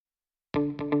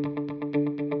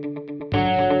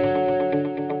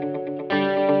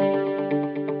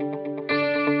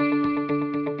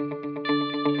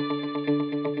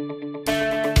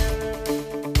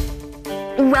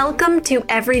Welcome to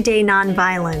Everyday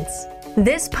Nonviolence.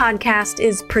 This podcast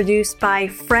is produced by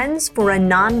Friends for a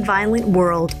Nonviolent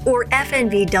World, or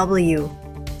FNVW.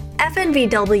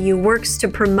 FNVW works to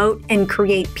promote and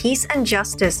create peace and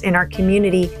justice in our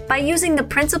community by using the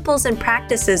principles and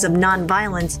practices of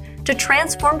nonviolence to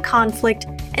transform conflict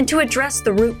and to address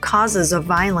the root causes of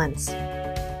violence.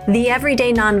 The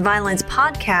Everyday Nonviolence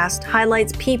podcast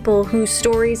highlights people whose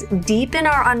stories deepen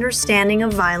our understanding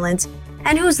of violence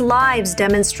and whose lives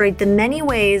demonstrate the many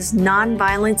ways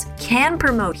nonviolence can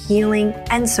promote healing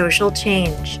and social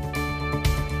change.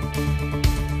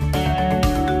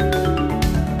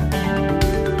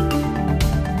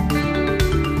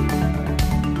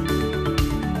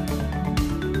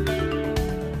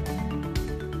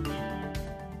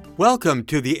 Welcome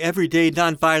to the Everyday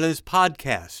Nonviolence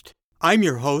podcast. I'm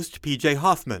your host, PJ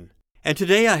Hoffman, and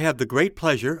today I have the great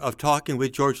pleasure of talking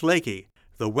with George Lakey,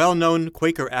 the well-known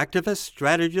Quaker activist,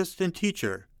 strategist, and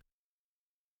teacher.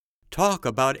 Talk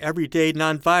about everyday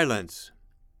nonviolence.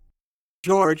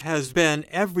 George has been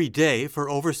every day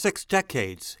for over 6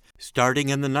 decades, starting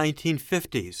in the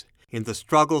 1950s, in the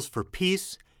struggles for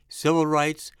peace, civil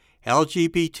rights,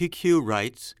 LGBTQ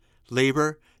rights,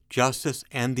 labor, justice,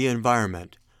 and the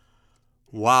environment.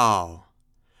 Wow.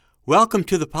 Welcome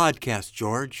to the podcast,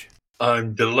 George.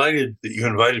 I'm delighted that you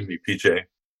invited me, PJ.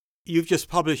 You've just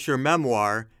published your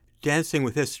memoir, Dancing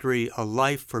with History, A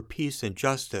Life for Peace and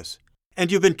Justice,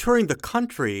 and you've been touring the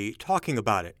country talking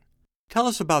about it. Tell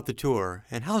us about the tour,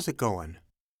 and how's it going?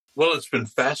 Well, it's been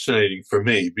fascinating for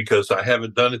me because I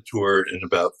haven't done a tour in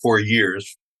about 4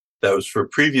 years. That was for a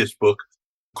previous book.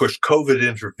 Of course, COVID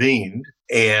intervened,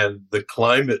 and the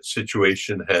climate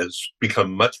situation has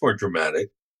become much more dramatic.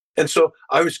 And so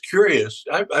I was curious.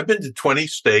 I've been to 20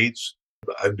 states.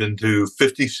 I've been to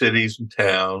 50 cities and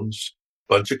towns,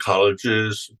 a bunch of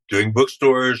colleges, doing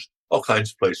bookstores, all kinds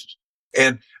of places.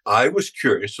 And I was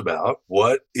curious about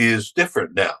what is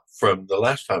different now from the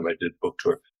last time I did book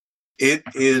tour. It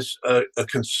is a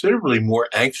considerably more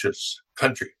anxious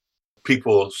country.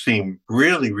 People seem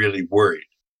really, really worried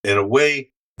in a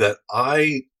way that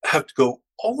I have to go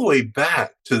all the way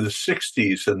back to the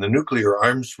 60s and the nuclear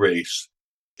arms race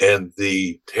and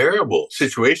the terrible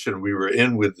situation we were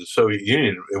in with the Soviet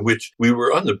Union, in which we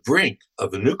were on the brink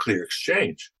of a nuclear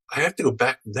exchange. I have to go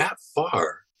back that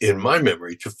far in my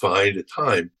memory to find a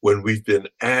time when we've been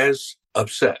as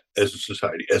upset as a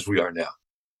society as we are now.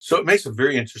 So it makes a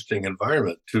very interesting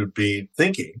environment to be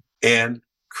thinking and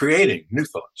creating new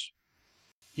thoughts.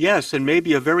 Yes, and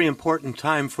maybe a very important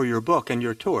time for your book and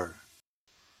your tour.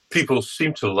 People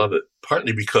seem to love it,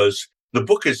 partly because the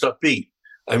book is upbeat.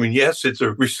 I mean, yes, it's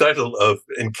a recital of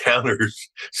encounters,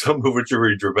 some of which are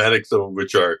very dramatic, some of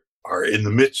which are in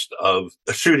the midst of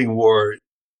a shooting war.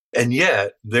 And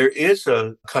yet there is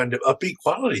a kind of upbeat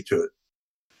quality to it.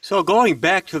 So going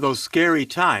back to those scary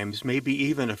times, maybe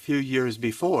even a few years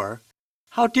before,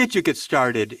 how did you get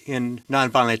started in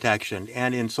nonviolent action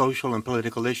and in social and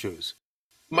political issues?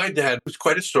 My dad was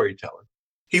quite a storyteller.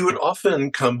 He would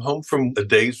often come home from a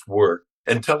day's work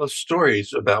and tell us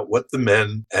stories about what the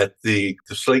men at the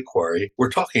slate quarry were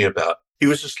talking about. He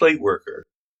was a slate worker,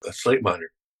 a slate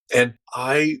miner. And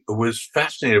I was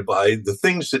fascinated by the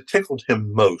things that tickled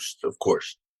him most, of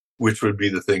course, which would be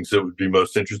the things that would be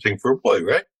most interesting for a boy,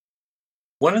 right?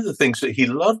 One of the things that he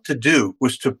loved to do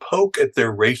was to poke at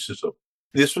their racism.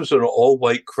 This was an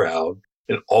all-white crowd,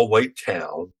 an all-white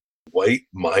town, white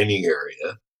mining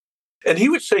area. And he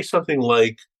would say something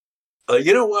like,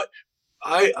 you know what?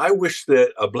 I wish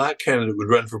that a black candidate would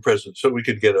run for president so we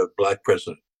could get a black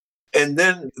president. And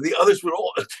then the others would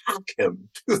all attack him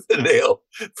tooth and nail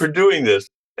for doing this.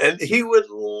 And he would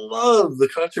love the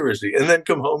controversy and then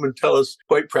come home and tell us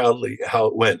quite proudly how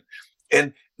it went.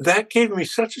 And that gave me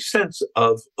such a sense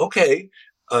of, okay,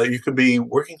 you can be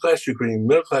working class, you can be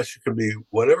middle class, you can be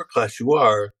whatever class you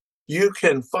are. You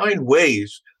can find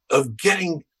ways of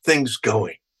getting things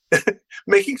going.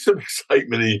 Making some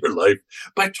excitement in your life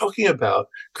by talking about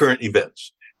current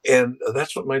events. And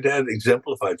that's what my dad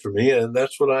exemplified for me, and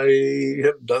that's what I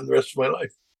have done the rest of my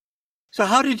life. So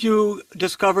how did you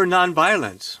discover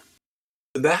nonviolence?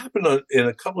 That happened in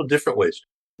a couple of different ways.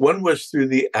 One was through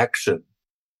the action.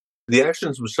 The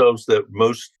actions themselves that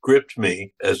most gripped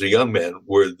me as a young man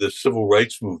were the civil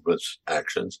rights movement's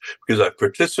actions, because I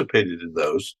participated in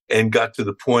those and got to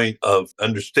the point of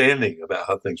understanding about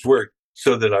how things work,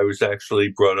 so that I was actually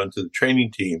brought onto the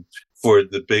training team for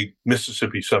the big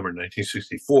Mississippi summer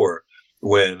 1964,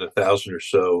 when 1,000 or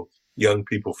so young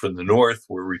people from the North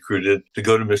were recruited to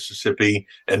go to Mississippi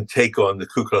and take on the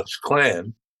Ku Klux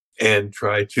Klan and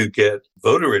try to get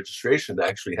voter registration to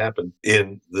actually happen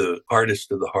in the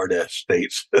hardest of the hard-ass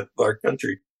states of our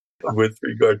country. with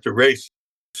regard to race.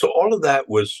 So all of that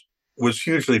was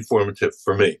hugely formative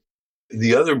for me.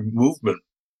 The other movement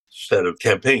set of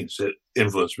campaigns that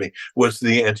influenced me was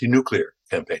the anti-nuclear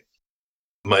campaign.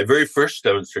 My very first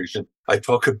demonstration, I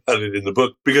talk about it in the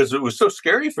book because it was so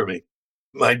scary for me.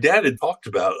 My dad had talked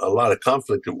about a lot of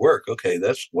conflict at work. Okay,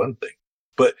 that's one thing.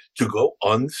 But to go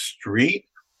on the street,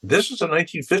 this is the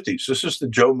 1950s. This is the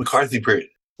Joe McCarthy period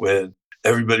when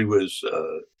everybody was,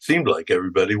 seemed like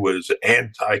everybody was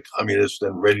anti-communist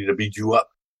and ready to beat you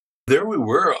up. There we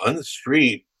were on the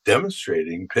street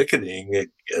demonstrating, picketing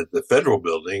at the federal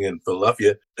building in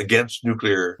Philadelphia against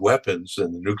nuclear weapons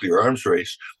and the nuclear arms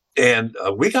race. And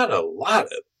we got a lot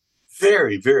of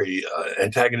very, very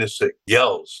antagonistic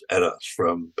yells at us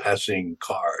from passing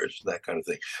cars, that kind of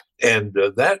thing. And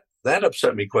that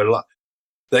upset me quite a lot.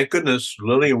 Thank goodness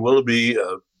Lillian Willoughby,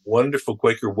 a wonderful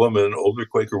Quaker woman, older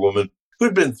Quaker woman,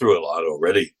 who'd been through a lot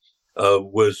already,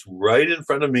 was right in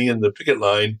front of me in the picket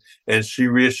line, and she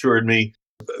reassured me.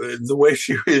 The way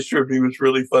she reassured me was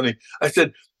really funny. I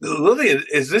said, Lillian,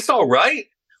 is this all right?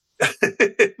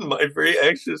 In my very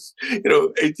anxious,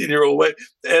 18-year-old way.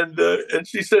 And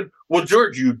she said, well,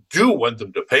 George, you do want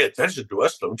them to pay attention to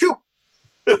us, don't you?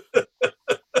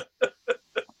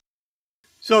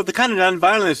 So the kind of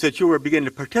nonviolence that you were beginning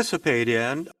to participate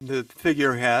in, the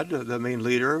figurehead, the main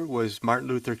leader, was Martin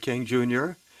Luther King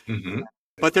Jr. Mm-hmm.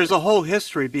 But there's a whole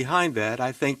history behind that,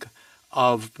 I think,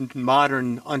 of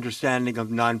modern understanding of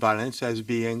nonviolence as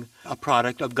being a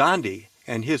product of Gandhi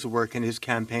and his work and his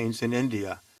campaigns in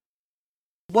India.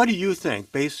 What do you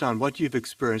think, based on what you've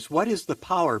experienced, what is the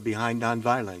power behind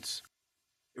nonviolence?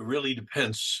 It really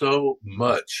depends so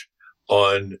much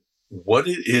on what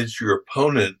it is your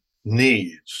opponent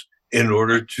needs in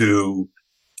order to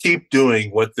keep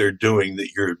doing what they're doing that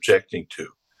you're objecting to,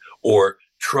 or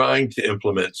trying to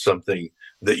implement something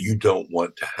that you don't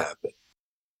want to happen.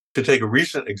 To take a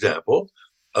recent example,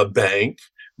 a bank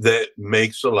that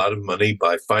makes a lot of money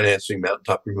by financing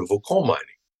mountaintop removal coal mining.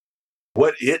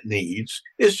 What it needs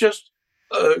is just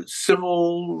a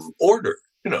civil order,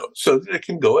 so that it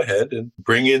can go ahead and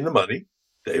bring in the money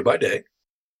day by day.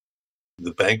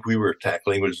 The bank we were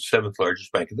tackling was the seventh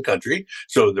largest bank in the country.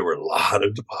 So there were a lot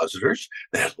of depositors.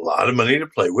 They had a lot of money to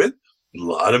play with, a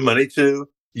lot of money to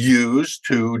use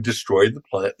to destroy the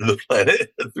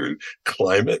planet through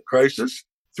climate crisis,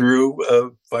 through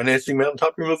financing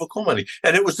mountaintop removal coal mining.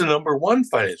 And it was the number one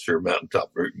financer of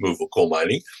mountaintop removal coal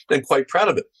mining, and quite proud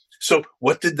of it. So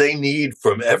what did they need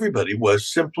from everybody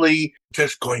was simply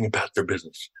just going about their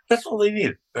business. That's all they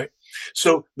needed, right?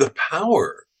 So the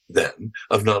power then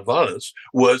of nonviolence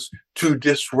was to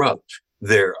disrupt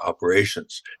their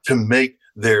operations, to make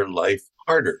their life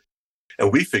harder.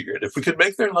 And we figured if we could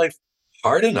make their life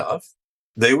hard enough,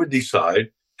 they would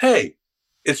decide, hey,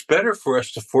 it's better for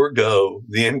us to forego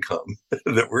the income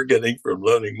that we're getting from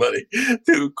loaning money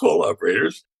to coal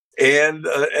operators and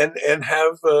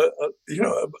have a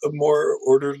more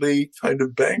orderly kind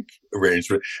of bank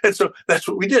arrangement. And so that's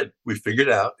what we did. We figured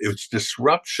out it was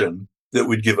disruption that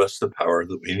would give us the power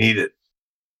that we needed.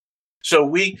 So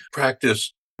we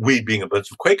being a bunch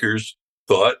of Quakers,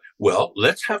 thought, well,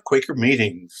 let's have Quaker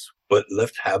meetings, but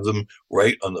let's have them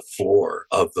right on the floor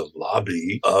of the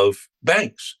lobby of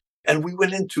banks. And we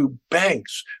went into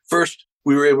banks. First,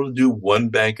 we were able to do one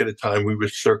bank at a time. We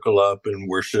would circle up and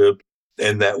worship,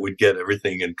 and that would get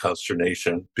everything in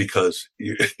consternation because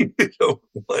you don't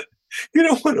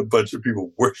want a bunch of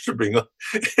people worshiping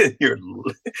in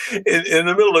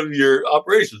the middle of your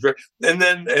operations, right? And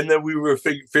then we were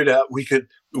figured out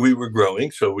we were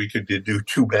growing, so we could do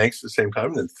two banks at the same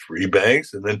time, and then three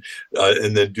banks, and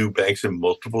then do banks in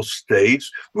multiple states.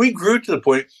 We grew to the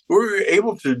point where we were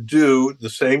able to do the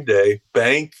same day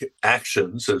bank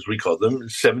actions, as we call them, in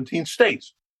 17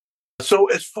 states. So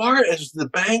as far as the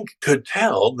bank could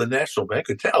tell, the National Bank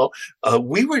could tell,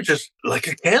 we were just like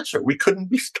a cancer. We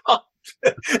couldn't be stopped.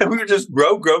 And we would just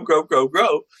grow.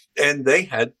 And they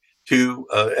had to,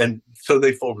 and so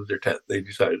they folded their tent. They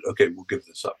decided, okay, we'll give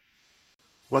this up.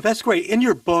 Well, that's great. In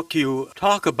your book, you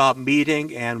talk about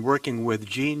meeting and working with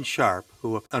Gene Sharp,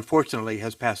 who unfortunately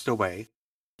has passed away.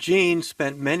 Gene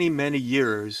spent many, many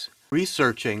years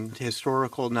researching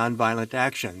historical nonviolent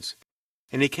actions,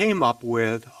 and he came up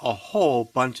with a whole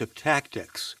bunch of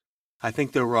tactics. I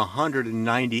think there were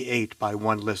 198 by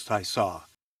one list I saw.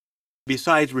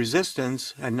 Besides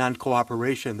resistance and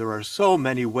non-cooperation, there are so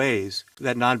many ways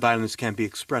that nonviolence can be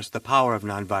expressed, the power of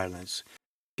nonviolence.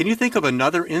 Can you think of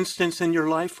another instance in your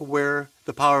life where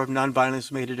the power of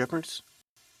nonviolence made a difference?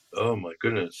 Oh, my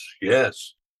goodness.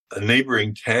 Yes. a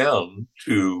neighboring town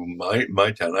to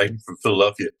my town. I'm from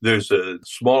Philadelphia. There's a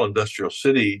small industrial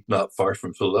city not far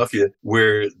from Philadelphia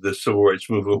where the civil rights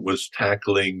movement was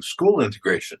tackling school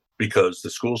integration because the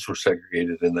schools were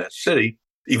segregated in that city.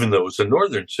 Even though it was a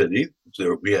northern city,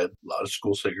 we had a lot of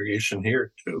school segregation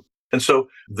here too. And so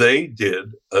they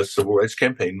did a civil rights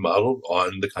campaign modeled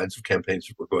on the kinds of campaigns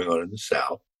that were going on in the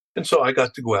South. And so I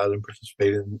got to go out and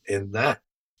participate in that.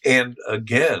 And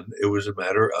again, it was a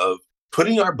matter of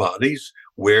putting our bodies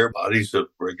where bodies of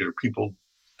regular people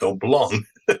don't belong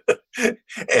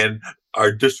and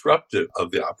are disruptive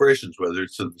of the operations, whether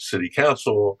it's in the city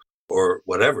council or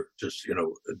whatever. Just,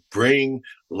 bring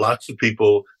lots of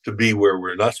people to be where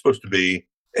we're not supposed to be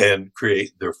and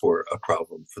create, therefore, a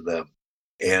problem for them.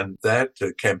 And that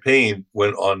campaign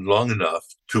went on long enough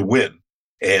to win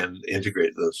and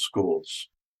integrate those schools.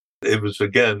 It was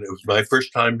my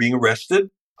first time being arrested.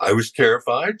 I was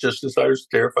terrified, just as I was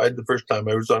terrified the first time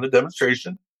I was on a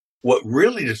demonstration. What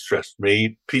really distressed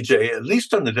me, PJ, at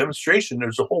least on the demonstration,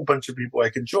 there's a whole bunch of people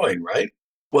I could join, right?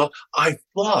 Well, I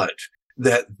thought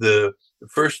that the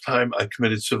first time I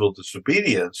committed civil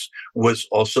disobedience was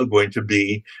also going to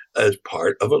be as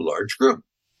part of a large group.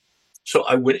 So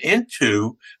I went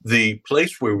into the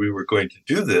place where we were going to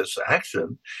do this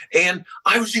action, and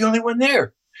I was the only one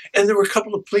there. And there were a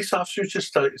couple of police officers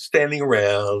just standing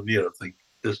around,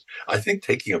 I think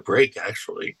taking a break,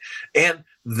 actually. And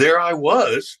there I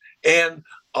was. And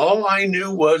all I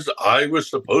knew was I was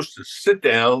supposed to sit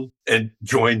down and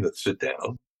join the sit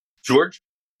down. George,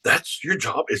 that's your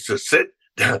job, is to sit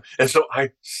down. And so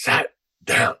I sat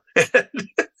down.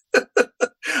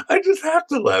 I just have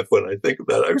to laugh when I think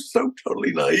about it. I was so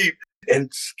totally naive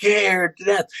and scared to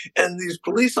death. And these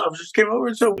police officers came over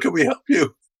and said, "Can we help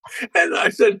you?" And I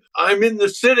said, "I'm in the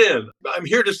sit-in. I'm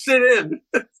here to sit in."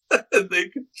 And they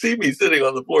could see me sitting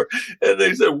on the floor. And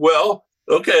they said, "Well,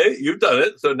 okay, you've done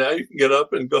it. So now you can get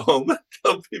up and go home and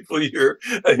tell people you're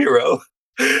a hero."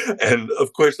 And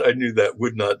of course, I knew that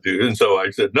would not do. And so I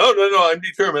said, no, I'm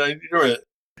determined.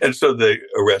 And so they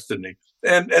arrested me.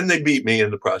 And they beat me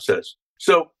in the process.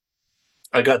 So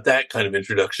I got that kind of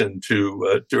introduction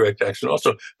to direct action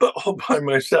also, but all by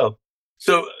myself.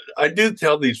 So I do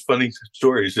tell these funny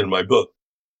stories in my book.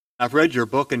 I've read your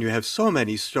book, and you have so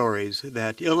many stories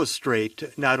that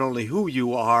illustrate not only who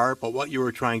you are, but what you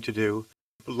were trying to do.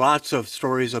 Lots of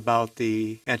stories about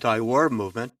the anti-war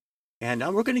movement. And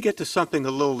now we're going to get to something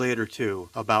a little later, too,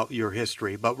 about your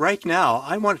history. But right now,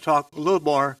 I want to talk a little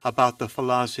more about the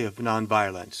philosophy of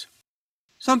nonviolence.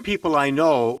 Some people I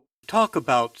know talk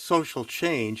about social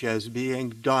change as being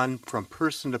done from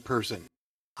person to person.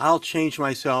 I'll change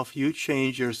myself, you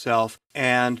change yourself,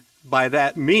 and by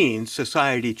that means,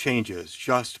 society changes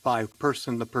just by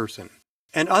person to person.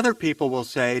 And other people will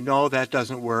say, no, that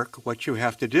doesn't work. What you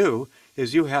have to do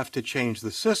is you have to change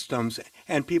the systems,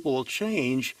 and people will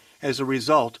change as a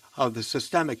result of the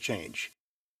systemic change.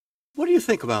 What do you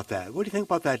think about that? What do you think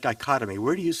about that dichotomy?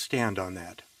 Where do you stand on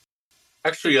that?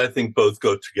 Actually, I think both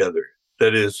go together.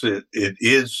 That is, it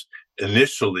is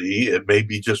initially, it may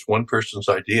be just one person's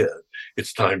idea.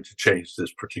 It's time to change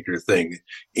this particular thing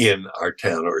in our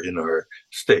town or in our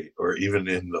state or even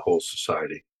in the whole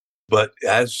society. But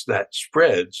as that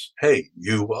spreads, hey,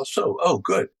 you also, oh,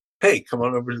 good. Hey, come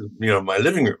on over to my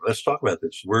living room. Let's talk about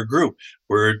this. We're a group.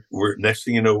 We're next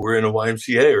thing you know, we're in a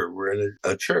YMCA or we're in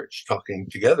a church talking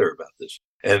together about this.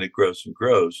 And it grows and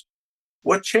grows.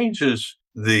 What changes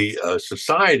the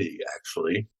society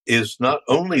actually is not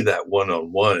only that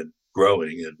one-on-one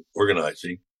growing and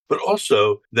organizing, but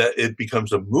also that it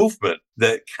becomes a movement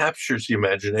that captures the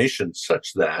imagination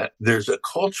such that there's a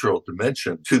cultural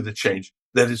dimension to the change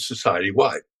that is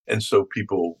society-wide. And so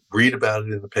people read about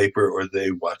it in the paper or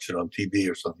they watch it on TV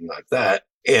or something like that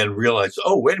and realize,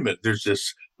 oh, wait a minute, there's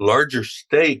this larger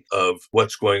stake of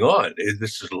what's going on.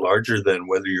 This is larger than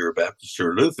whether you're a Baptist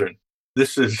or a Lutheran.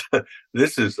 This is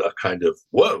a kind of,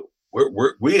 whoa,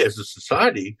 we as a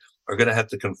society are going to have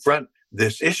to confront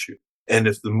this issue. And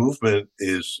if the movement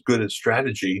is good at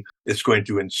strategy, it's going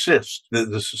to insist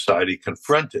that the society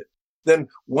confront it. Then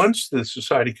once the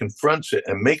society confronts it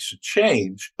and makes a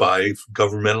change by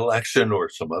governmental action or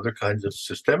some other kinds of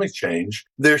systemic change,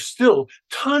 there's still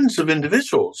tons of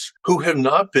individuals who have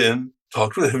not been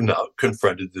talked with, have not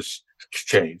confronted this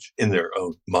change in their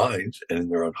own minds and in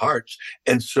their own hearts.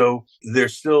 And so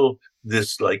there's still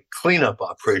this cleanup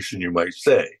operation, you might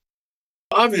say.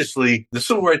 Obviously, the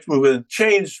civil rights movement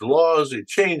changed laws, it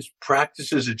changed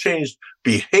practices, it changed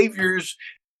behaviors.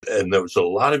 And there was a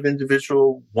lot of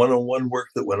individual one-on-one work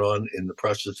that went on in the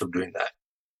process of doing that.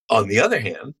 On the other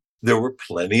hand, there were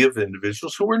plenty of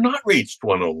individuals who were not reached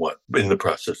one-on-one in the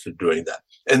process of doing that.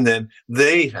 And then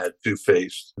they had to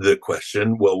face the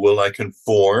question, well, will I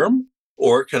conform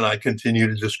or can I continue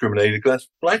to discriminate against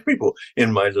Black people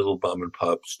in my little mom and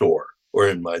pop store or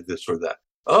in my this or that?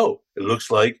 Oh, it looks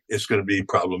like it's going to be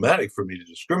problematic for me to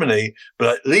discriminate,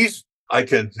 but at least I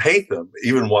can hate them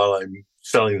even while I'm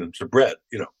selling them some bread,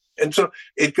 And so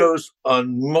it goes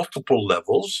on multiple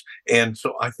levels. And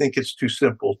so I think it's too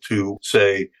simple to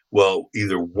say, well,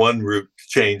 either one route to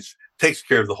change takes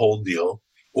care of the whole deal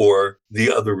or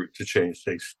the other route to change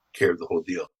takes care of the whole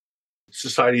deal.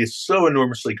 Society is so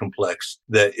enormously complex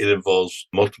that it involves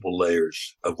multiple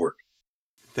layers of work.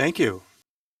 Thank you.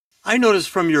 I noticed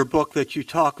from your book that you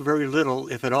talk very little,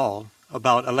 if at all,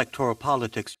 about electoral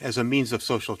politics as a means of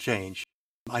social change.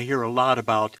 I hear a lot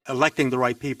about electing the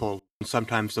right people, and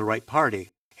sometimes the right party,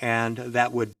 and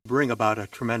that would bring about a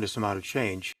tremendous amount of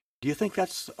change. Do you think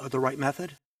that's the right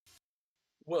method?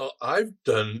 Well, I've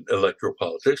done electoral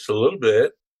politics a little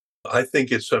bit. I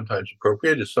think it's sometimes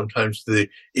appropriate. It's sometimes the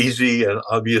easy and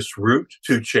obvious route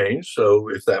to change. So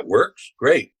if that works,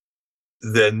 great.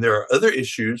 Then there are other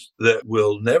issues that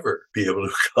we'll never be able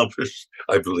to accomplish,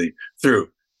 I believe, through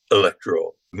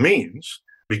electoral means,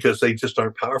 because they just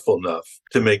aren't powerful enough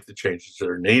to make the changes that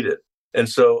are needed. And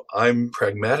so I'm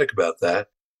pragmatic about that.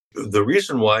 The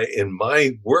reason why in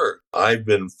my work I've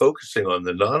been focusing on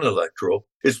the non-electoral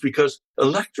is because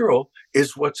electoral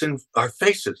is what's in our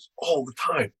faces all the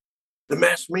time. The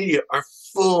mass media are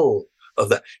full of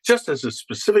that. Just as a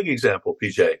specific example,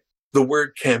 PJ, the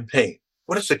word campaign.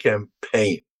 What is a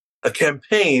campaign? A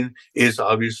campaign is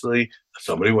obviously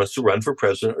somebody wants to run for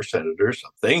president or senator or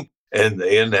something, and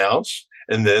they announce,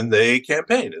 and then they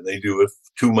campaign, and they do a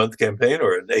 2-month campaign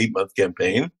or an 8-month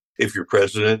campaign. If you're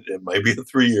president, it might be a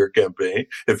 3-year campaign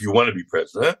if you want to be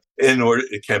president in order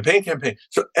to campaign.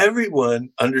 So everyone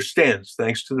understands,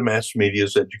 thanks to the mass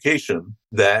media's education,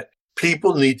 that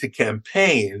people need to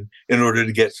campaign in order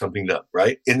to get something done,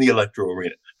 right? In the electoral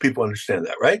arena. People understand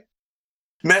that, right?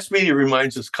 Mass media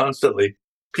reminds us constantly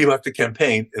people have to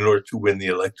campaign in order to win the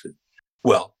election.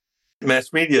 Well,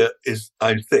 mass media is,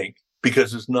 I think,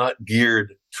 because it's not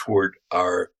geared toward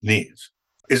our needs,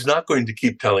 is not going to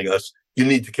keep telling us you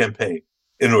need to campaign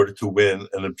in order to win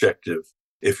an objective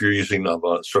if you're using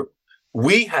nonviolent struggle.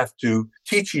 We have to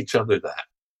teach each other that.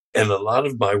 And a lot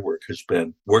of my work has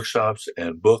been workshops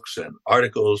and books and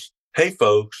articles. Hey,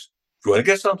 folks, if you want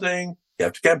to get something, you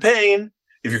have to campaign.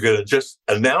 If you're going to just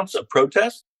announce a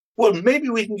protest, well, maybe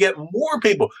we can get more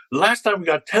people. Last time we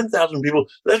got 10,000 people.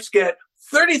 Let's get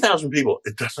 30,000 people.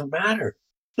 It doesn't matter.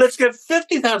 Let's get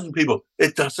 50,000 people.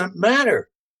 It doesn't matter.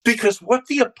 Because what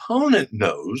the opponent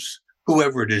knows,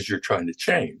 whoever it is you're trying to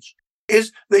change,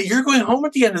 is that you're going home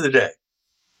at the end of the day.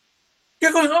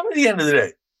 You're going home at the end of the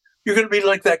day. You're going to be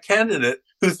like that candidate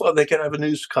who thought they could have a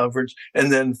news conference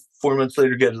and then 4 months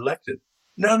later get elected.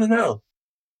 No.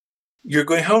 You're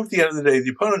going home at the end of the day. The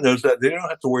opponent knows that. They don't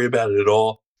have to worry about it at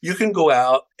all. You can go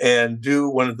out and do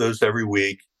one of those every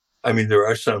week. I mean, there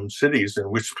are some cities in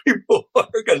which people are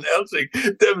announcing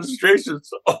demonstrations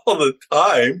all the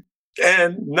time,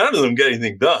 and none of them get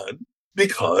anything done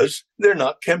because they're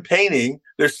not campaigning.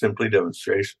 They're simply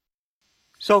demonstrations.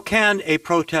 So can a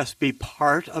protest be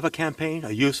part of a campaign,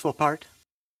 a useful part?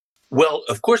 Well,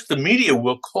 of course, the media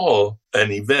will call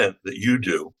an event that you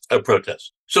do a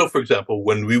protest. So, for example,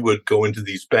 when we would go into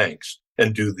these banks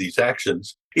and do these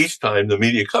actions, each time the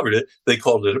media covered it, they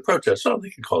called it a protest. Oh, they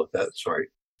can call it that, sorry.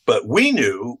 But we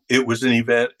knew it was an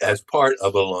event as part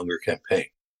of a longer campaign.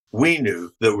 We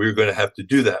knew that we were going to have to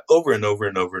do that over and over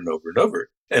and over and over and over.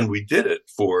 And we did it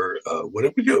for, what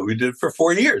did we do? We did it for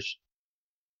 4 years.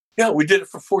 Yeah, we did it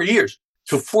for 4 years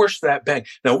to force that bank.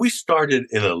 Now, we started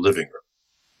in a living room.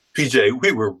 PJ,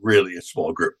 we were really a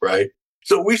small group, right?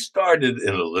 So we started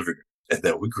in a living room. And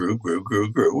then we grew.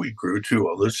 We grew to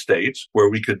all those states where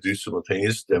we could do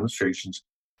simultaneous demonstrations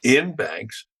in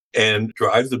banks and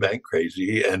drive the bank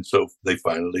crazy. And so they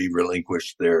finally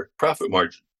relinquished their profit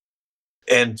margin.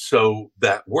 And so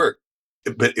that worked.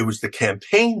 But it was the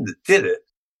campaign that did it,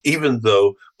 even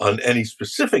though on any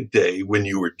specific day when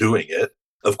you were doing it,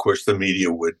 of course, the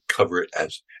media would cover it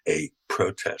as a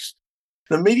protest.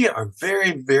 The media are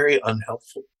very, very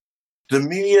unhelpful. The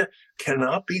media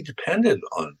cannot be depended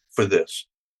on for this.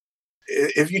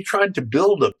 If you tried to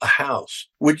build a house,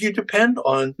 would you depend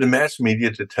on the mass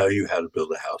media to tell you how to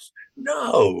build a house?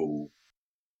 No.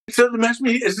 So the mass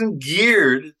media isn't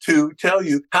geared to tell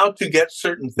you how to get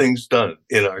certain things done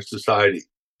in our society.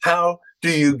 How do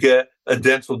you get a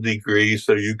dental degree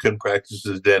so you can practice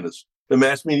as a dentist? The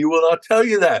mass media will not tell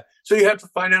you that. So you have to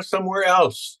find out somewhere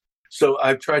else. So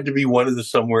I've tried to be one of the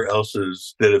somewhere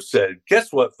else's that have said,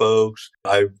 guess what, folks?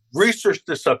 I've researched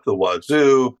this up to the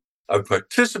wazoo. I've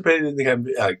participated in the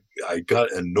campaign. I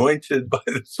got anointed by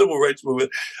the civil rights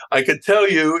movement. I can tell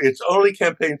you it's only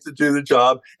campaigns that do the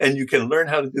job, and you can learn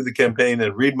how to do the campaign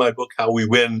and read my book, How We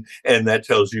Win, and that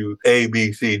tells you A,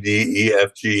 B, C, D, E,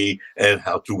 F, G, and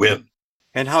how to win.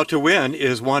 And How to Win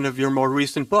is one of your more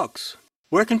recent books.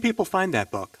 Where can people find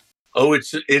that book? Oh,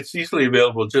 it's easily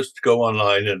available. Just go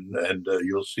online and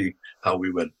you'll see How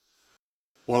We Win.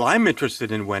 Well, I'm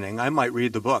interested in winning. I might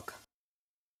read the book.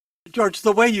 George,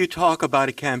 the way you talk about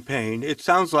a campaign, it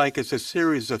sounds like it's a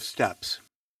series of steps.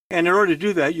 And in order to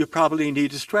do that, you probably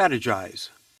need to strategize.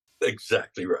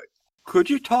 Exactly right. Could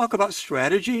you talk about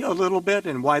strategy a little bit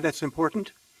and why that's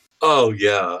important? Oh,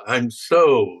 yeah. I'm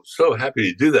so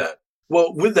happy to do that.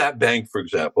 Well, with that bank, for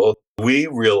example, we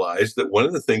realized that one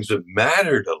of the things that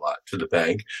mattered a lot to the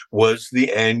bank was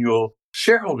the annual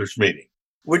shareholders meeting,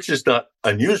 which is not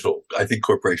unusual. I think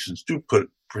corporations do put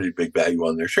pretty big value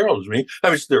on their shareholders meeting. I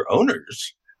mean, it's their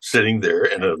owners sitting there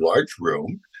in a large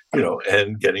room,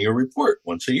 and getting a report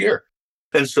once a year.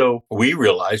 And so we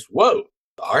realized, whoa,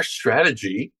 our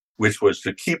strategy, which was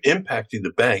to keep impacting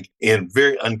the bank in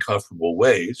very uncomfortable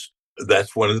ways,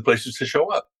 that's one of the places to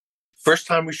show up. First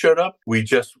time we showed up, we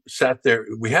just sat there.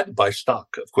 We had to buy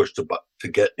stock, of course, to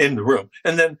get in the room.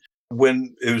 And then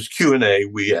when it was Q&A,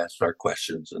 we asked our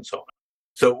questions and so on.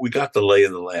 So we got the lay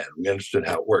of the land. We understood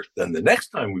how it worked. Then the next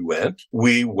time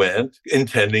we went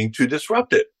intending to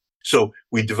disrupt it. So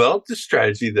we developed this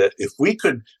strategy that if we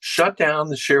could shut down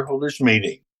the shareholders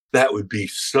meeting, that would be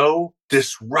so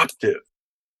disruptive.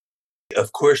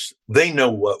 Of course, they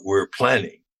know what we're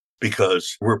planning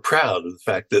because we're proud of the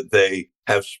fact that they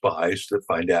have spies that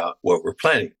find out what we're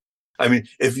planning. I mean,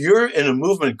 if you're in a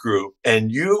movement group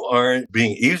and you aren't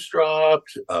being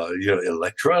eavesdropped,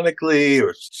 electronically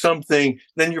or something,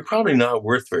 then you're probably not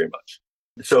worth very much.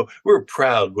 So we're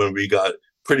proud when we got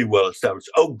pretty well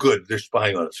established. Oh, good, they're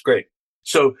spying on us. Great.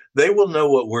 So they will know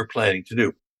what we're planning to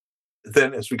do.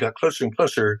 Then as we got closer and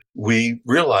closer, we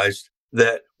realized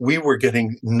that we were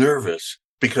getting nervous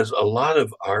because a lot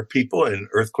of our people in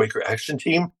Earth Quaker Action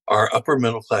Team are upper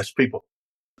middle class people.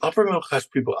 Upper middle class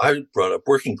people, I brought up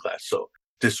working class. So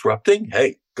disrupting,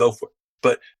 hey, go for it.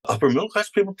 But upper middle class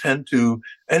people tend to,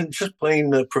 and just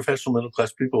plain professional middle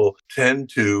class people tend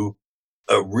to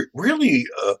really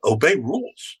obey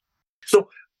rules. So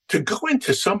to go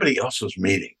into somebody else's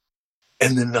meeting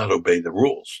and then not obey the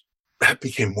rules, that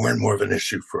became more and more of an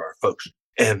issue for our folks.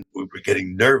 And we were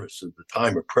getting nervous as the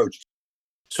time approached.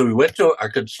 So we went to our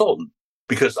consultant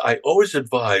because I always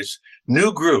advise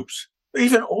new groups,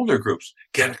 even older groups,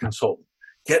 get a consultant.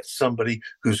 Get somebody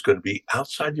who's going to be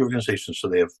outside the organization so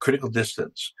they have critical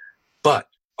distance, but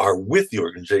are with the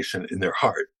organization in their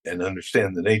heart and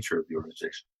understand the nature of the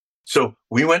organization. So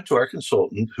we went to our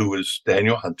consultant, who was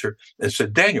Daniel Hunter, and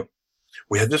said, Daniel,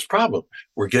 we have this problem.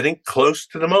 We're getting close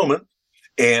to the moment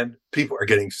and people are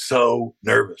getting so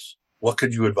nervous. What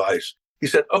could you advise? He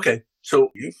said, okay, so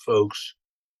you folks,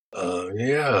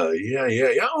 yeah.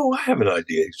 Oh, I have an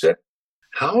idea. He said,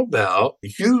 how about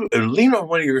you lean on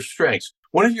one of your strengths?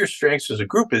 One of your strengths as a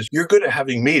group is you're good at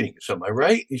having meetings. Am I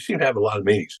right? You seem to have a lot of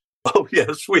meetings. Oh,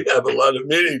 yes, we have a lot of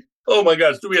meetings. Oh, my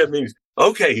gosh, do we have meetings?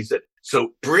 Okay, he said,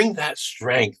 so bring that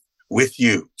strength with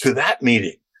you to that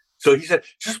meeting. So he said,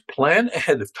 just plan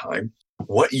ahead of time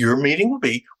what your meeting will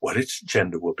be, what its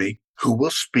agenda will be, who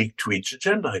will speak to each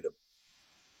agenda item.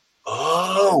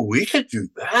 Oh, we could do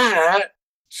that.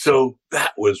 So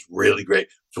that was really great.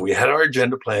 So we had our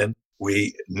agenda plan.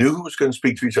 We knew who was going to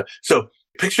speak to each other. So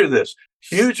picture this,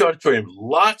 huge auditorium,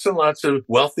 lots and lots of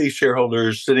wealthy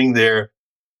shareholders sitting there.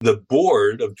 The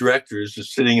board of directors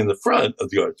is sitting in the front of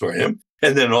the auditorium.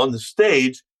 And then on the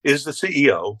stage is the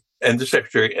CEO and the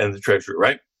secretary and the treasurer,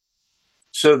 right?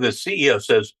 So the CEO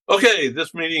says, okay,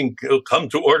 this meeting will come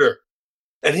to order.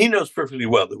 And he knows perfectly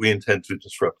well that we intend to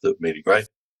disrupt the meeting, right?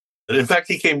 And in fact,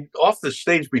 he came off the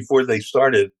stage before they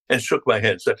started and shook my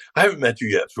hand and said, I haven't met you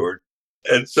yet, George.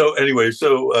 And so anyway,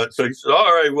 so he said,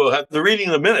 all right, we'll have the reading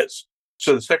of the minutes.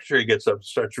 So the secretary gets up and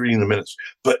starts reading the minutes.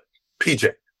 But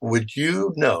PJ, would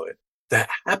you know it? That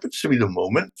happens to be the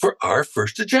moment for our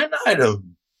first agenda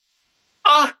item.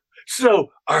 So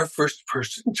our first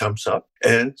person jumps up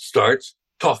and starts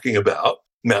talking about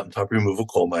mountaintop removal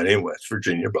coal mining in West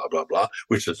Virginia, blah, blah, blah,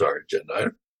 which is our agenda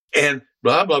item, and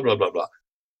blah, blah, blah, blah, blah.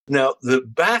 Now, the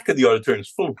back of the auditorium is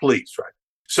full of police, right?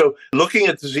 So looking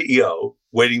at the CEO,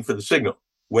 waiting for the signal,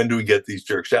 when do we get these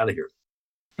jerks out of here?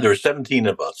 There were 17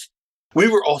 of us. We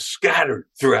were all scattered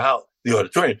throughout the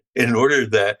auditorium in order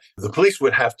that the police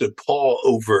would have to paw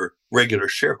over regular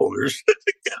shareholders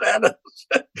to get at us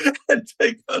and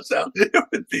take us out. It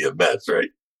would be a mess, right?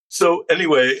 So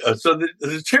anyway, so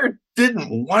the chair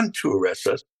didn't want to arrest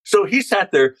us. So he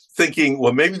sat there thinking,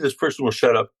 well, maybe this person will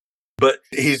shut up. But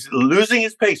he's losing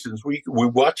his patience. We're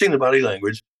watching the body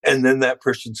language, and then that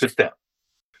person sits down.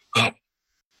 Oh,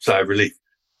 sigh of relief.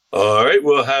 All right,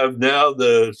 we'll have now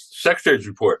the secretary's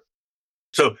report.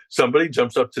 So somebody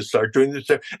jumps up to start doing this,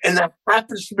 and that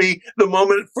happens to be the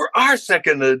moment for our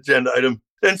second agenda item.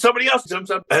 And somebody else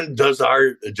jumps up and does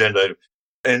our agenda item.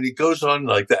 And it goes on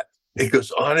like that. It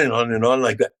goes on and on and on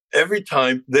like that. Every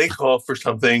time they call for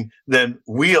something, then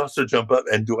we also jump up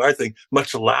and do our thing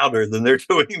much louder than they're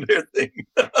doing their thing.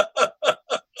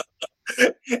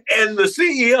 And the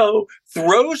CEO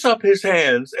throws up his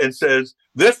hands and says,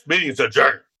 "This meeting's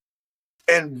adjourned."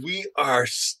 And we are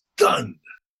stunned.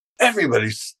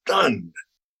 Everybody's stunned.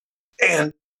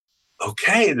 And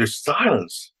okay, there's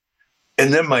silence.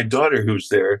 And then my daughter, who's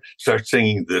there, starts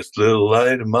singing, "This little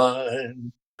light of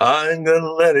mine, I'm going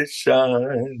to let it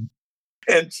shine."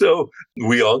 And so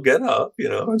we all get up,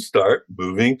 and start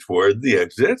moving toward the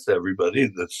exits, everybody,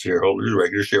 the shareholders,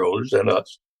 regular shareholders, and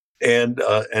us. And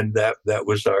that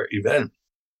was our event.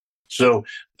 So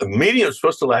the meeting was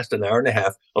supposed to last an hour and a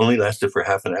half, only lasted for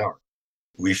half an hour.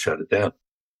 We shut it down.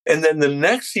 And then the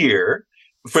next year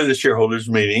for the shareholders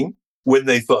meeting, when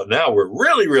they thought, now we're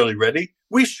really, really ready,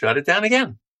 we shut it down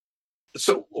again.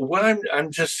 So what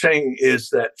I'm just saying is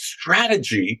that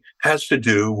strategy has to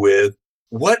do with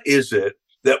what is it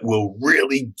that will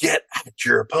really get at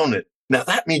your opponent. Now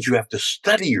that means you have to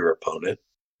study your opponent.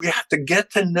 You have to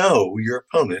get to know your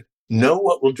opponent, know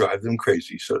what will drive them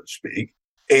crazy, so to speak,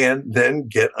 and then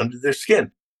get under their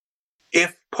skin.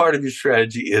 If part of your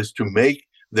strategy is to make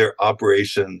their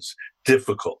operations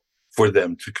difficult for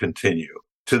them to continue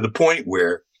to the point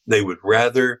where they would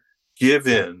rather give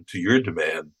in to your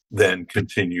demand than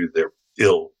continue their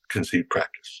ill-conceived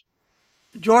practice.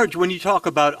 George, when you talk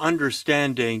about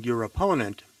understanding your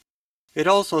opponent, it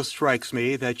also strikes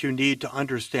me that you need to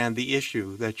understand the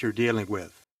issue that you're dealing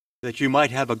with. That you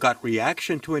might have a gut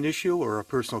reaction to an issue or a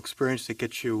personal experience that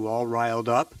gets you all riled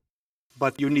up,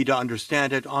 but you need to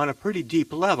understand it on a pretty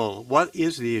deep level. What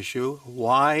is the issue?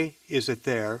 Why is it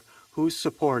there? Who's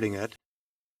supporting it?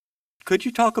 Could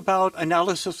you talk about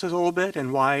analysis a little bit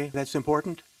and why that's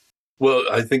important? Well,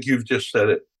 I think you've just said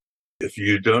it. If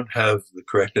you don't have the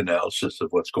correct analysis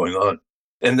of what's going on,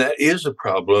 and that is a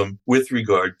problem with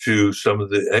regard to some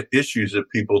of the issues that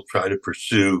people try to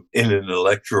pursue in an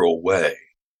electoral way,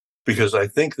 because I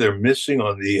think they're missing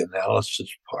on the analysis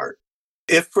part.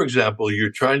 If, for example, you're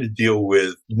trying to deal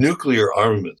with nuclear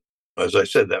armament, as I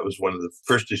said, that was one of the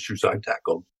first issues I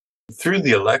tackled. Through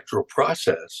the electoral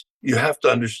process, you have to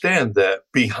understand that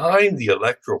behind the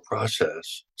electoral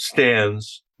process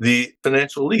stands the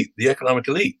financial elite, the economic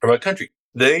elite of our country.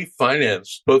 They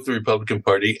finance both the Republican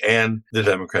Party and the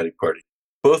Democratic Party.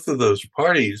 Both of those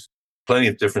parties, plenty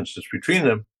of differences between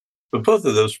them, but both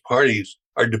of those parties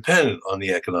are dependent on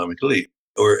the economic elite,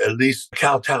 or at least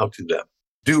kowtow to them,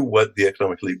 do what the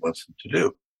economic elite wants them to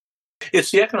do.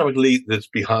 It's the economic elite that's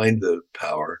behind the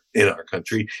power in our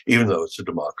country, even though it's a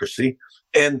democracy.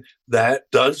 And that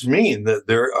does mean that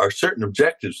there are certain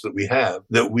objectives that we have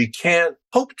that we can't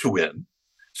hope to win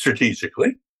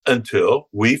strategically until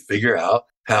we figure out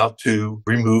how to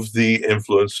remove the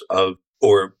influence of,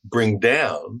 or bring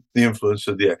down the influence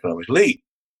of the economic elite.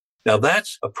 Now,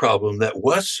 that's a problem that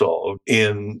was solved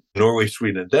in Norway,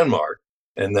 Sweden, and Denmark.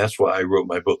 And that's why I wrote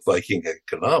my book, Viking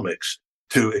Economics,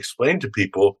 to explain to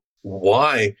people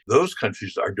why those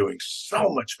countries are doing so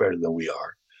much better than we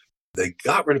are. They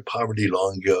got rid of poverty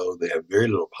long ago. They have very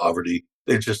little poverty.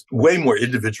 They're just way more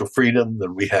individual freedom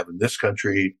than we have in this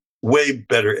country, way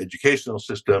better educational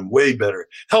system, way better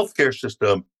healthcare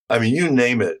system. I mean, you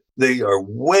name it. They are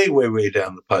way, way, way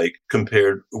down the pike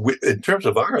compared with, in terms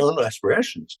of our own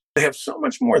aspirations. They have so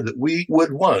much more that we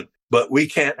would want, but we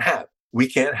can't have. We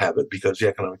can't have it because the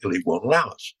economic elite won't allow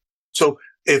us. So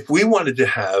if we wanted to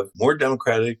have more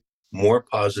democratic, more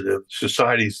positive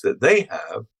societies that they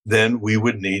have, then we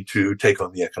would need to take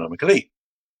on the economic elite.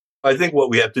 I think what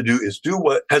we have to do is do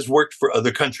what has worked for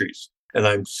other countries. And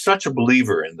I'm such a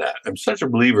believer in that. I'm such a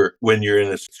believer when you're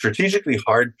in a strategically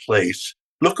hard place,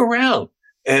 look around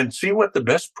and see what the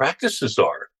best practices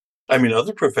are. I mean,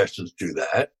 other professions do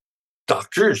that.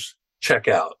 Doctors check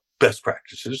out best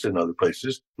practices in other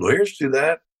places. Lawyers do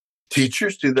that.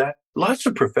 Teachers do that. Lots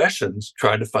of professions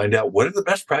try to find out what are the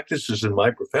best practices in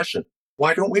my profession.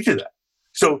 Why don't we do that?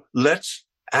 So let's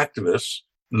activists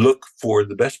look for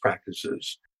the best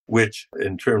practices, which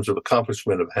in terms of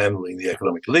accomplishment of handling the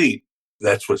economic elite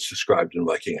That's what's described in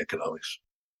Viking economics.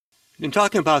 In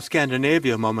talking about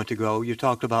Scandinavia a moment ago, you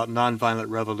talked about nonviolent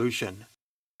revolution.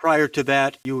 Prior to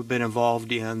that, you had been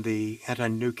involved in the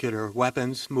anti-nuclear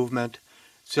weapons movement,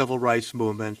 civil rights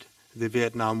movement, the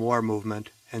Vietnam War movement,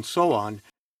 and so on.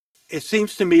 It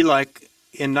seems to me like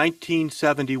in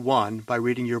 1971, by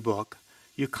reading your book,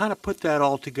 you kind of put that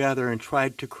all together and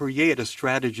tried to create a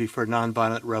strategy for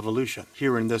nonviolent revolution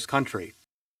here in this country.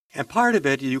 And part of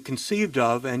it you conceived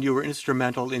of, and you were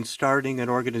instrumental in starting an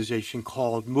organization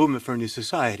called Movement for a New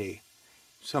Society,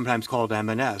 sometimes called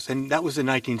M&S, and that was in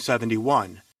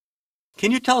 1971.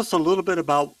 Can you tell us a little bit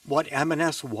about what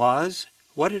M&S was?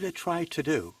 What did it try to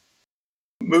do?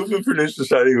 Movement for New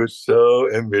Society was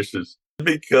so ambitious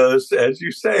because, as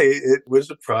you say, it was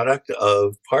a product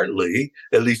of partly,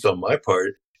 at least on my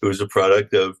part, it was a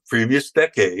product of previous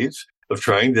decades of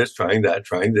trying this, trying that,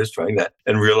 trying this, trying that,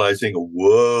 and realizing,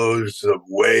 whoa, this is a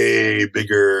way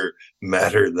bigger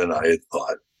matter than I had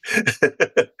thought.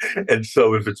 And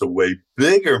so if it's a way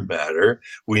bigger matter,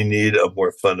 we need a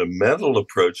more fundamental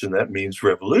approach, and that means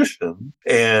revolution.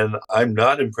 And I'm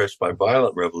not impressed by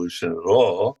violent revolution at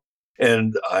all.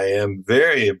 And I am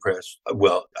very impressed.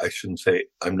 Well, I shouldn't say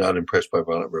I'm not impressed by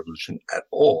violent revolution at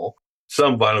all.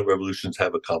 Some violent revolutions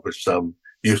have accomplished some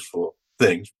useful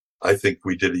things. I think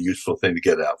we did a useful thing to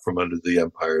get out from under the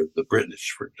empire of the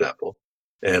British, for example.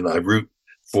 And I root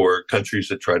for countries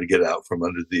that try to get out from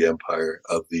under the empire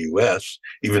of the U.S.,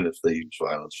 even if they use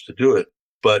violence to do it.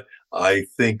 But I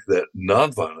think that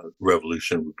nonviolent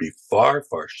revolution would be far,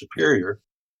 far superior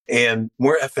and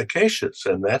more efficacious.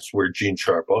 And that's where Gene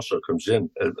Sharp also comes in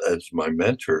as my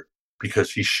mentor,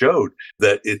 because he showed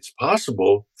that it's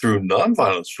possible through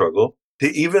nonviolent struggle to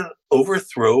even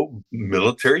overthrow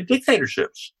military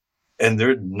dictatorships. And there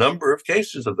are a number of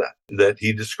cases of that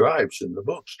he describes in the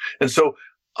books. And so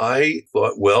I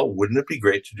thought, well, wouldn't it be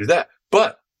great to do that?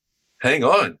 But hang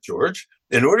on, George,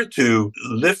 in order to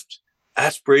lift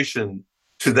aspiration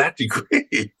to that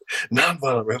degree,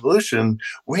 nonviolent revolution,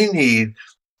 we need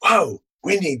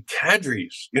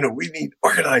cadres, we need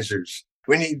organizers.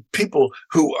 We need people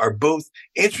who are both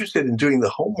interested in doing the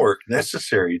homework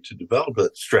necessary to develop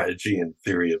a strategy and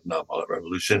theory of nonviolent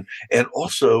revolution, and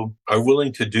also are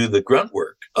willing to do the grunt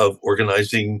work of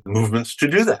organizing movements to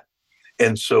do that.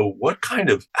 And so what kind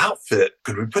of outfit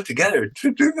could we put together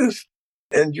to do this?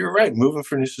 And you're right, Movement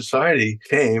for New Society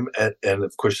came, and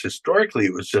of course, historically,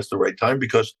 it was just the right time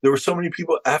because there were so many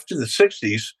people after the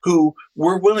 60s who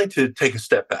were willing to take a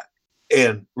step back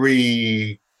and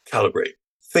recalibrate,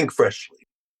 think freshly.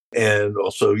 And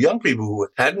also young people who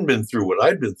hadn't been through what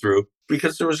I'd been through,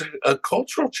 because there was a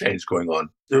cultural change going on.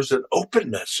 There was an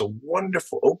openness, a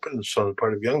wonderful openness on the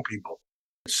part of young people.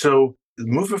 So the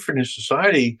Movement for New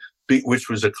Society, which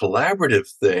was a collaborative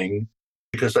thing,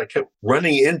 because I kept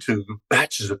running into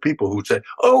batches of people who would say,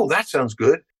 oh, that sounds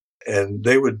good. And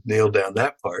they would nail down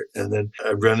that part. And then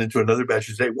I'd run into another batch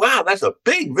and say, wow, that's a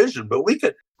big vision, but we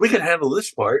could handle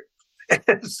this part.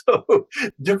 And so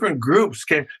different groups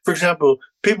came. For example,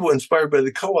 people inspired by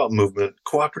the co-op movement,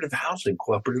 cooperative housing,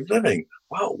 cooperative living.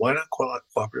 Wow, why not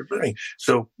cooperative living?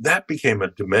 So that became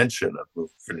a dimension of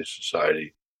Movement for New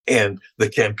Society. And the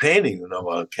campaigning, the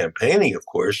nonviolent campaigning, of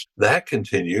course, that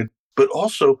continued. But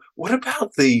also, what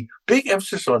about the big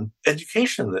emphasis on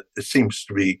education that seems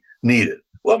to be needed?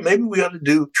 Well, maybe we ought to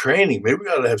do training. Maybe we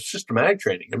ought to have systematic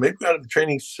training. And maybe we ought to have a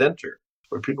training center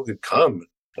where people could come,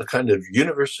 a kind of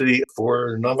university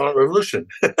for nonviolent revolution.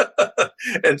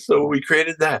 And so we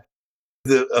created that.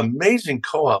 The amazing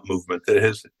co-op movement that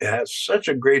has such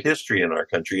a great history in our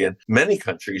country and many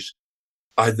countries,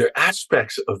 are there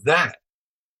aspects of that?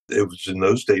 It was in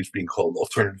those days being called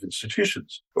alternative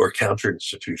institutions or counter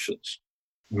institutions.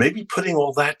 Maybe putting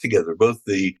all that together, both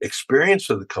the experience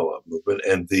of the co-op movement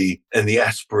and the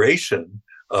aspiration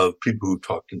of people who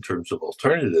talked in terms of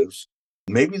alternatives,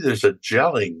 maybe there's a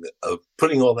gelling of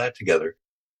putting all that together,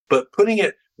 but putting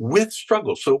it with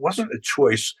struggle. So it wasn't a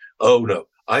choice, oh no,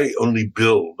 I only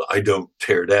build, I don't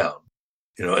tear down.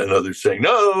 And others saying,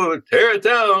 no, tear it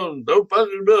down, don't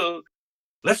bother to build.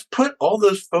 Let's put all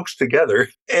those folks together.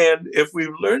 And if we've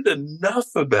learned enough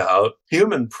about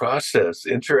human process,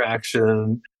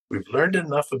 interaction, we've learned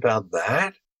enough about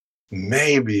that,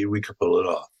 maybe we could pull it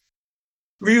off.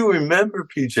 You remember,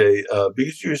 PJ,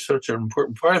 because you're such an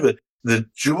important part of it, the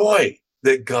joy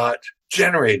that got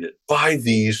generated by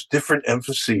these different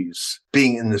emphases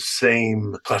being in the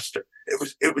same cluster.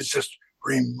 It was just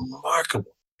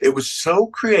remarkable. It was so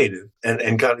creative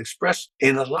and got expressed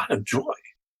in a lot of joy.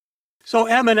 So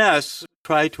M&S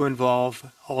tried to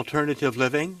involve alternative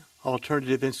living,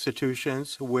 alternative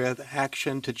institutions with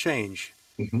action to change.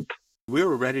 Mm-hmm. We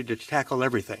were ready to tackle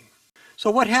everything. So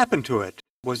what happened to it?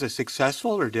 Was it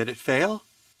successful or did it fail?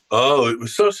 Oh, it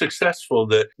was so successful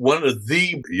that one of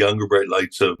the younger bright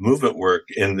lights of movement work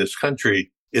in this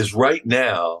country is right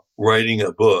now writing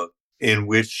a book in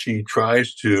which she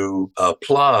tries to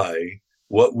apply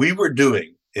what we were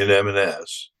doing in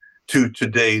M&S to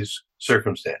today's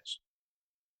circumstance.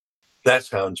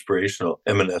 That's how inspirational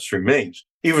M&S remains,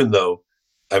 even though,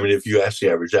 I mean, if you ask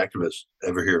the average activist,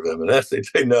 ever hear of M&S, they'd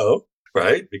say no,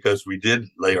 right? Because we did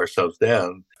lay ourselves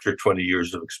down after 20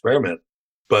 years of experiment.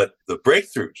 But the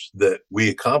breakthroughs that we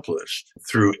accomplished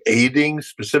through aiding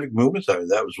specific movements, I mean,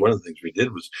 that was one of the things we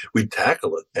did was we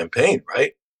tackle a campaign,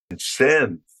 right? And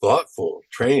send thoughtful,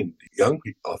 trained young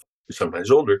people, sometimes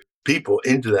older people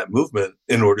into that movement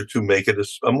in order to make it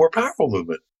a more powerful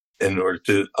movement, in order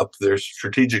to up their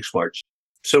strategic smarts.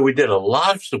 So we did a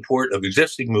lot of support of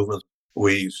existing movements.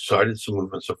 We started some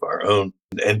movements of our own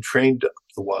and trained up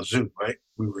the wazoo, right?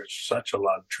 We were such a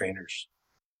lot of trainers.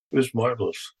 It was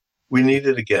marvelous. We need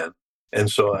it again. And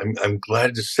so I'm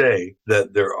glad to say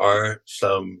that there are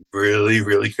some really,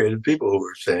 really creative people who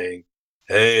are saying,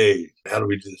 hey, how do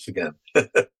we do this again?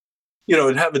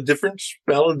 It'd have a different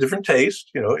smell and different taste.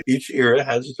 Each era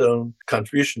has its own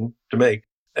contribution to make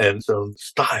and its own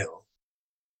style.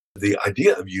 The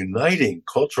idea of uniting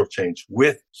cultural change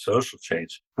with social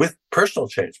change, with personal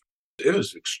change, it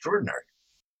was extraordinary.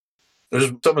 It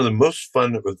was some of the most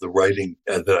fun of the writing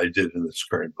that I did in this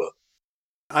current book.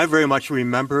 I very much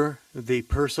remember the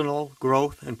personal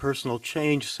growth and personal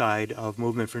change side of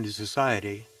Movement for New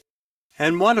Society.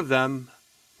 And one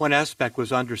aspect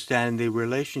was understanding the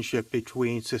relationship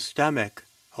between systemic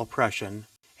oppression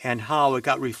and how it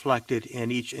got reflected in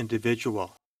each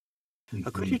individual. Mm-hmm.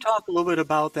 Could you talk a little bit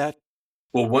about that?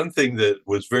 Well, one thing that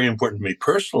was very important to me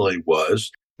personally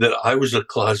was that I was a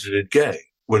closeted gay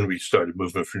when we started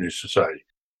Movement for New Society.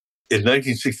 In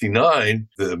 1969,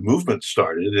 the movement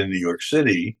started in New York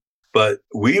City, but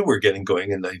we were getting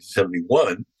going in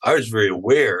 1971. I was very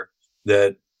aware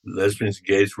that lesbians and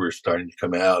gays were starting to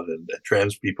come out, and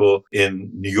trans people in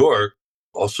New York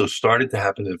also started to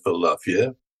happen in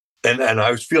Philadelphia. And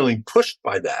I was feeling pushed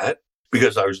by that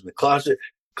because I was in the closet.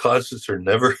 Closets are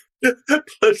never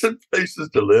pleasant places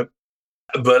to live.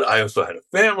 But I also had a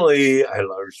family. I had a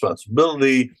lot of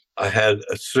responsibility. I had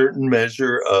a certain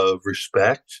measure of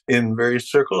respect in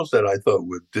various circles that I thought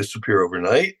would disappear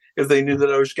overnight if they knew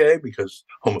that I was gay, because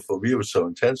homophobia was so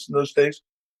intense in those days.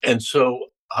 And so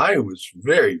I was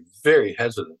very, very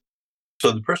hesitant.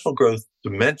 So the personal growth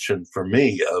dimension for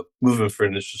me of Movement for a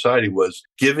New Society was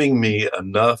giving me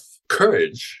enough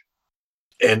courage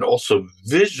and also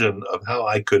vision of how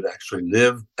I could actually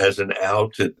live as an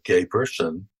outed gay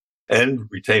person and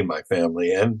retain my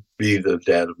family and be the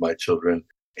dad of my children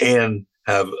and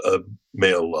have a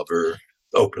male lover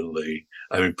openly.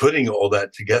 I mean, putting all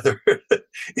that together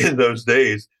in those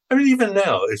days, I mean, even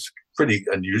now it's pretty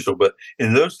unusual, but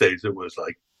in those days it was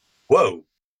like, whoa.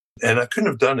 And I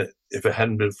couldn't have done it if it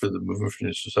hadn't been for the Movement for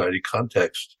New Society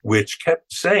context, which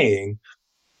kept saying,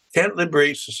 can't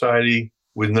liberate society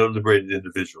with no liberated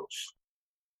individuals,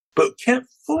 but can't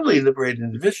fully liberate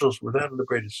individuals without a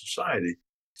liberated society.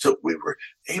 So we were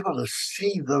able to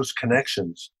see those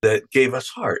connections that gave us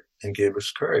heart and gave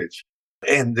us courage.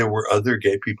 And there were other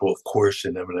gay people, of course,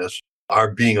 in M&S.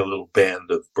 Our being a little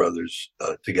band of brothers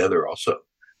together also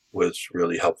was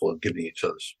really helpful in giving each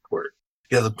other support.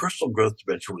 Yeah, the personal growth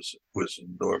dimension was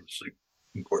enormously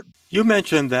important. You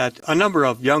mentioned that a number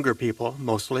of younger people,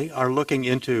 mostly, are looking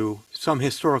into some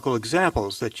historical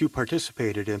examples that you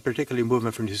participated in, particularly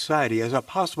Movement for New Society, as a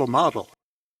possible model.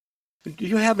 Do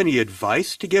you have any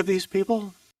advice to give these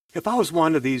people? If I was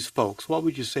one of these folks, what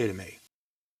would you say to me?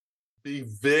 Be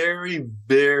very,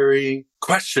 very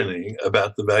questioning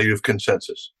about the value of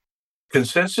consensus.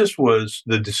 Consensus was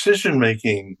the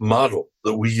decision-making model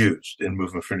that we used in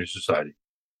Movement for New Society.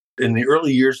 In the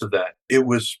early years of that, it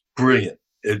was brilliant.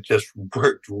 It just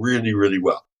worked really, really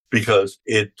well because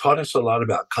it taught us a lot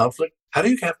about conflict. How do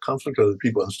you have conflict with other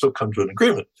people and still come to an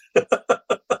agreement?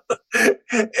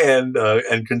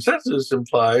 And consensus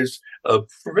implies a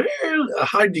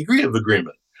high degree of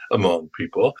agreement among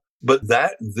people. But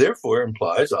that, therefore,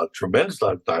 implies a tremendous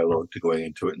lot of dialogue to going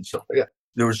into it and stuff like that.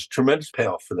 There was tremendous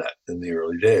payoff for that in the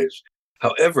early days.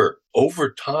 However,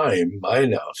 over time, my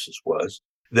analysis was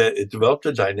that it developed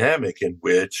a dynamic in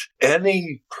which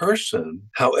any person,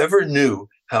 however new,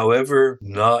 however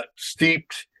not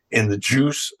steeped in the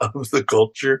juice of the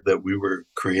culture that we were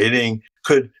creating,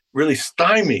 could really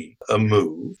stymie a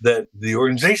move that the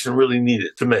organization really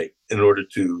needed to make in order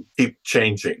to keep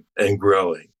changing and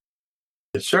growing.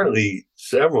 And certainly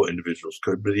several individuals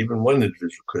could, but even one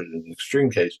individual could in an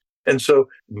extreme case And so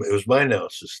it was my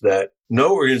analysis that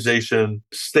no organization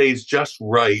stays just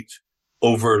right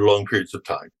over long periods of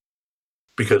time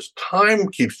because time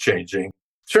keeps changing,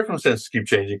 circumstances keep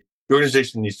changing, the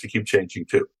organization needs to keep changing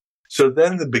too. So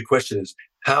then the big question is,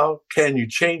 how can you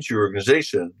change your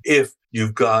organization if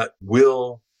you've got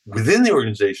will within the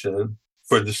organization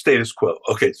for the status quo?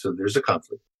 Okay, so there's a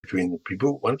conflict between the people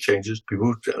who want changes, people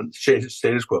who change the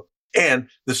status quo. And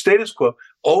the status quo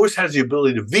always has the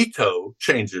ability to veto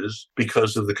changes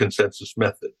because of the consensus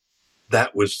method.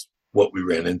 That was what we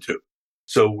ran into.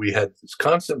 So we had this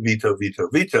constant veto, veto,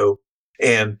 veto,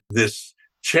 and this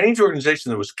change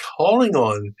organization that was calling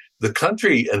on the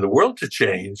country and the world to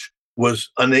change was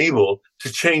unable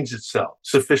to change itself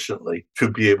sufficiently to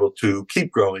be able to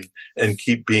keep growing and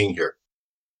keep being here.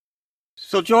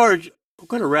 So, George, we're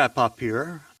going to wrap up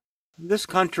here. This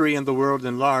country and the world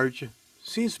at large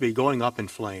seems to be going up in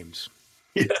flames.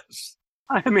 Yes.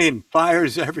 I mean,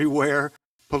 fires everywhere,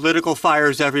 political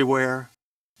fires everywhere.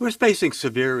 We're facing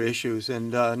severe issues,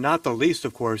 and not the least,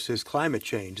 of course, is climate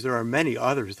change. There are many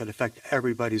others that affect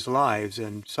everybody's lives,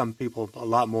 and some people a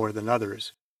lot more than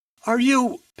others. Are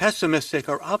you pessimistic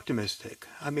or optimistic?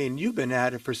 I mean, you've been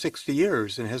at it for 60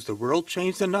 years, and has the world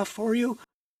changed enough for you?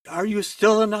 Are you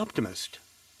still an optimist?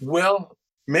 Well,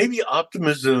 maybe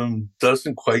optimism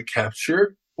doesn't quite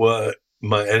capture what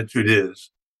my attitude is.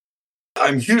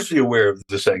 I'm hugely aware of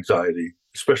this anxiety,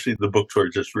 especially the book tour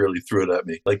just really threw it at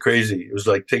me like crazy. It was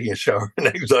like taking a shower in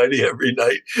anxiety every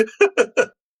night.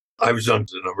 I was on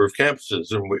a number of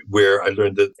campuses and where I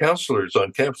learned that counselors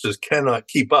on campuses cannot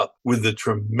keep up with the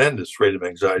tremendous rate of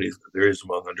anxiety that there is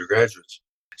among undergraduates.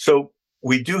 So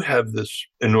we do have this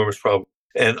enormous problem.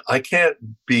 And I can't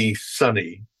be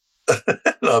sunny and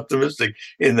optimistic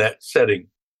in that setting.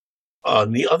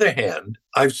 On the other hand,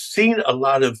 I've seen a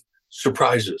lot of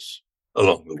surprises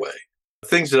along the way,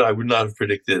 things that I would not have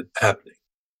predicted happening.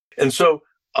 And so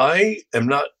I am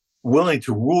not willing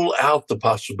to rule out the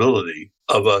possibility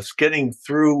of us getting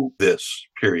through this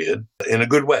period in a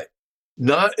good way.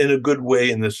 Not in a good way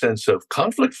in the sense of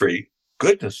conflict-free.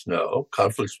 Goodness, no.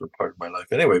 Conflict's been part of my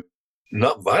life anyway.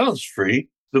 Not violence-free.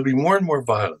 There'll be more and more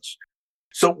violence.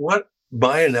 So what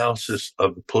my analysis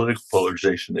of the political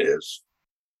polarization is,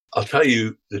 I'll tell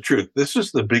you the truth. This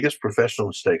is the biggest professional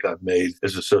mistake I've made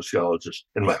as a sociologist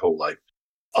in my whole life.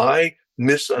 I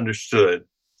misunderstood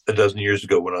a dozen years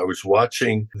ago when I was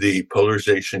watching the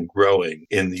polarization growing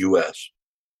in the U.S.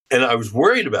 And I was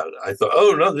worried about it. I thought,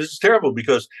 oh, no, this is terrible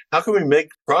because how can we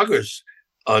make progress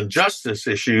on justice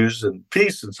issues and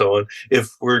peace and so on if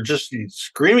we're just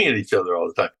screaming at each other all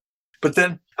the time? But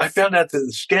then I found out that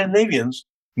the Scandinavians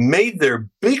made their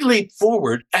big leap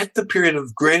forward at the period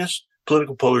of greatest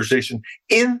political polarization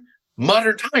in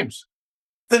modern times.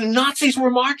 The Nazis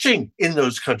were marching in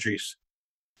those countries.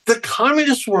 The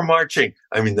communists were marching.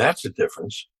 I mean, that's a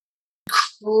difference.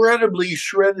 Incredibly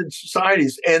shredded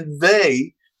societies, and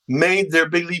they made their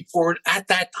big leap forward at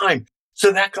that time.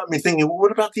 So that got me thinking, well,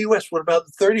 what about the U.S.? What about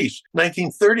the 30s,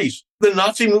 1930s? The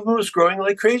Nazi movement was growing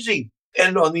like crazy.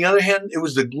 And on the other hand, it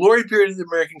was the glory period of the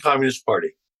American Communist Party.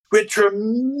 We had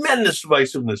tremendous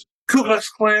divisiveness. Ku Klux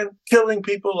Klan killing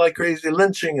people like crazy,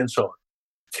 lynching and so on.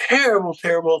 Terrible,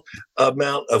 terrible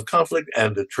amount of conflict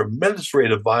and a tremendous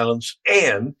rate of violence.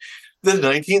 And the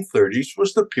 1930s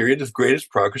was the period of greatest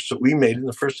progress that we made in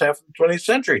the first half of the 20th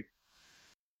century.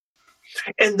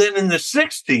 And then in the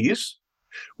 60s,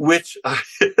 which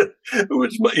the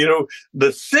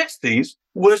 60s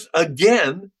was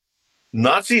again,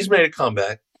 Nazis made a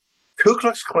comeback, Ku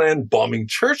Klux Klan bombing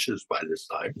churches by this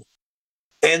time.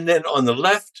 And then on the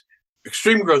left,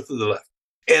 extreme growth of the left.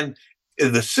 And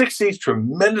in the 60s,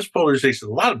 tremendous polarization,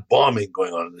 a lot of bombing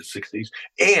going on in the 60s.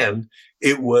 And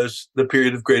it was the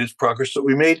period of greatest progress that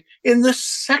we made in the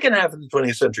second half of the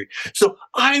 20th century. So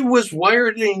I was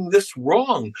wiring this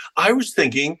wrong. I was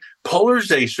thinking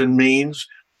polarization means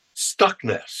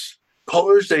stuckness.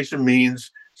 Polarization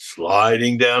means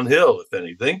sliding downhill, if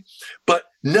anything. But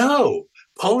no,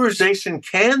 polarization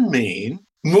can mean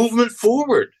movement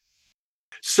forward.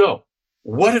 So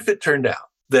what if it turned out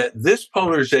that this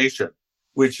polarization,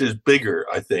 which is bigger,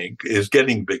 I think, is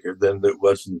getting bigger than it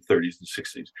was in the 30s and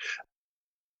 60s.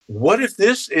 What if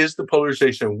this is the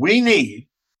polarization we need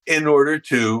in order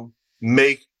to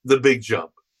make the big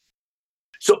jump?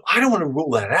 So I don't want to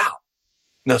rule that out.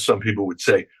 Now, some people would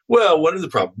say, well, what are the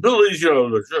probabilities?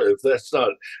 If that's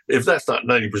not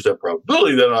 90%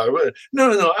 probability, then I would.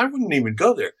 No, I wouldn't even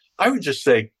go there. I would just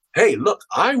say, hey, look,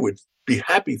 I would be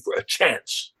happy for a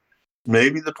chance.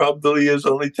 Maybe the probability is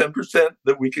only 10%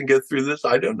 that we can get through this.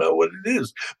 I don't know what it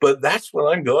is, but that's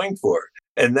what I'm going for.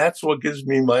 And that's what gives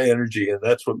me my energy. And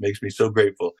that's what makes me so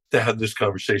grateful to have this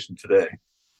conversation today.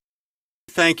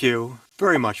 Thank you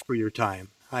very much for your time.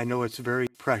 I know it's very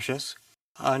precious.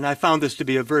 And I found this to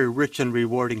be a very rich and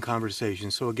rewarding conversation.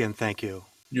 So again, thank you.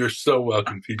 You're so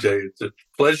welcome, PJ. It's a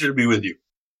pleasure to be with you.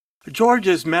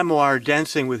 George's memoir,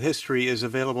 Dancing with History, is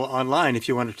available online if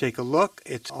you want to take a look.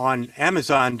 It's on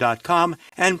Amazon.com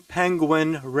and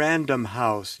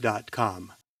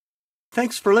PenguinRandomHouse.com.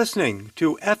 Thanks for listening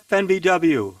to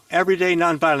FNVW, Everyday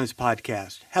Nonviolence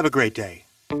Podcast. Have a great day.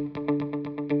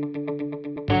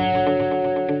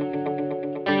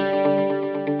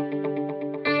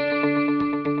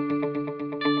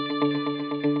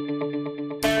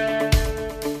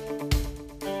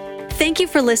 Thank you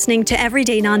for listening to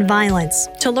Everyday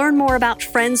Nonviolence. To learn more about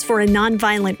Friends for a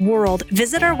Nonviolent World,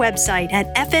 visit our website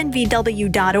at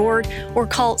fnvw.org or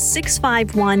call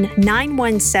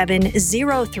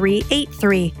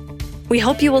 651-917-0383. We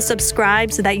hope you will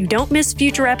subscribe so that you don't miss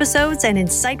future episodes and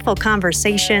insightful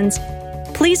conversations.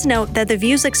 Please note that the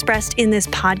views expressed in this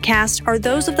podcast are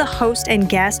those of the host and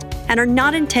guest and are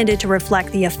not intended to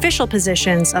reflect the official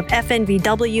positions of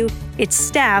FNVW, its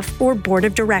staff, or board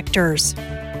of directors.